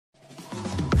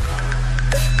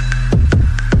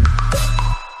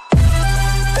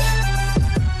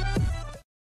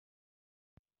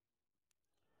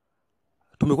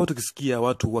Tumekuwa tukisikia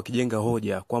watu wakijenga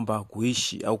hoja kwamba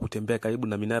kuishi au kutembea karibu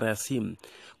na minara ya simu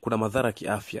kuna madhara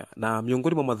kiafya, na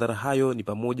miongoni mwa madhara hayo ni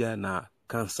pamoja na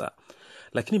kansa.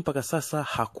 Lakini mpaka sasa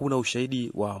hakuna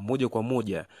ushahidi wa moja kwa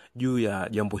moja juu ya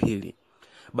jambo hili.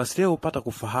 Basi leo upata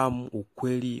kufahamu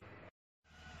ukweli.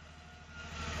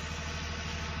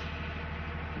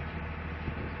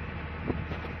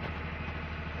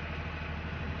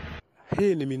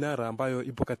 Hii ni minara ambayo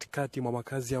ipo katikati mwa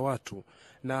makazi ya watu,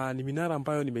 na ni minara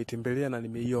ambayo nimeitembelea na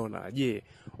nimeiona. Je,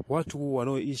 watu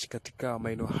wanaoishi katika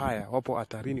maeneo haya wapo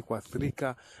hatarini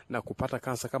kuathirika na kupata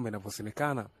kansa kama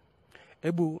inavyosemekana?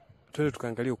 Hebu twende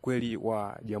tukaangalia ukweli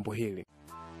wa jambo hili.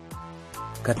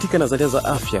 Katika nadharia za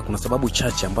afya kuna sababu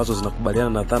chache ambazo zinakubaliana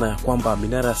na dhana ya kwamba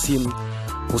minara ya simu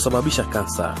husababisha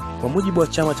kansa. Kwa mujibu wa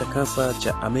chama cha kansa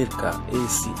cha Amerika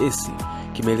ACS,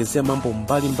 kimeelezea mambo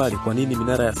mbalimbali kwa nini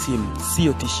minara ya simu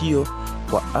sio tishio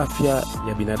kwa afya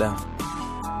ya binadamu.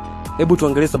 Hebu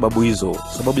tuangalie sababu hizo.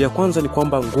 Sababu ya kwanza ni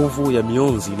kwamba nguvu ya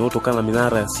mionzi inayotokana na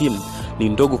minara ya simu ni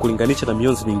ndogo kulinganisha na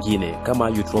mionzi mingine kama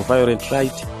ultraviolet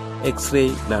light,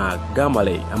 X-ray na gamma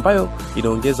ray, ambayo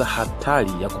inaongeza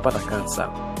hatari ya kupata kansa.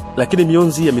 Lakini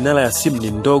mionzi ya minara ya simu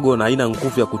ni ndogo na haina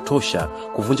nguvu ya kutosha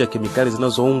kuvunja kemikali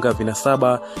zinazounga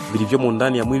vinasaba vilivyomo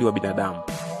ndani ya mwili wa binadamu.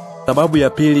 Sababu ya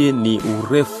pili ni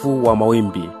urefu wa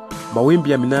mawimbi.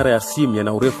 Mawimbi ya minara ya simu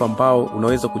yana urefu ambao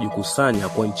unaweza kujikusanya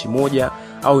kwa inchi 1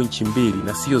 au inchi 2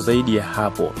 na sio zaidi ya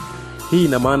hapo. Hii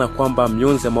ina maana kwamba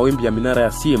mionzi ya mawimbi ya minara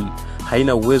ya simu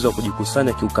haina uwezo wa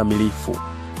kujikusanya kiukamilifu,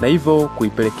 na hivyo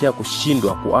kuipelekea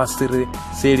kushindwa kuathiri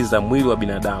seli za mwili wa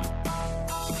binadamu.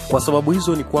 Kwa sababu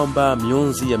hizo ni kwamba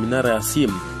mionzi ya minara ya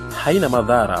simu haina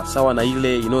madhara sawa na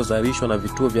ile inayozalishwa na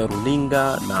vituo vya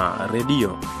runinga na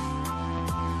redio.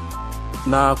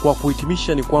 Na kwa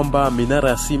kuhitimisha ni kwamba minara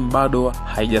ya simu bado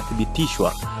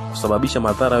haijathibitishwa kusababisha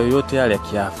madhara yoyote yale ya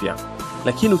kiafya.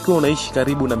 Lakini ukiwa unaishi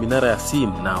karibu na minara ya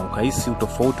simu na ukahisi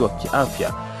utofauti wa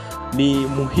kiafya, ni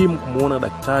muhimu kumuona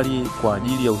daktari kwa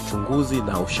ajili ya uchunguzi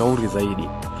na ushauri zaidi.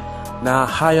 Na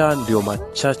haya ndio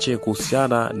machache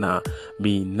kuhusiana na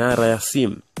minara ya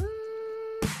simu.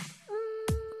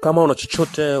 Kama una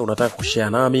chochote unataka kushare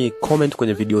nami, comment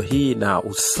kwenye video hii, na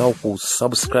usisahau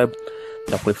kusubscribe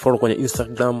na kufollow kwenye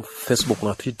Instagram, Facebook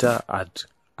na Twitter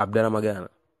 @abdallamagana.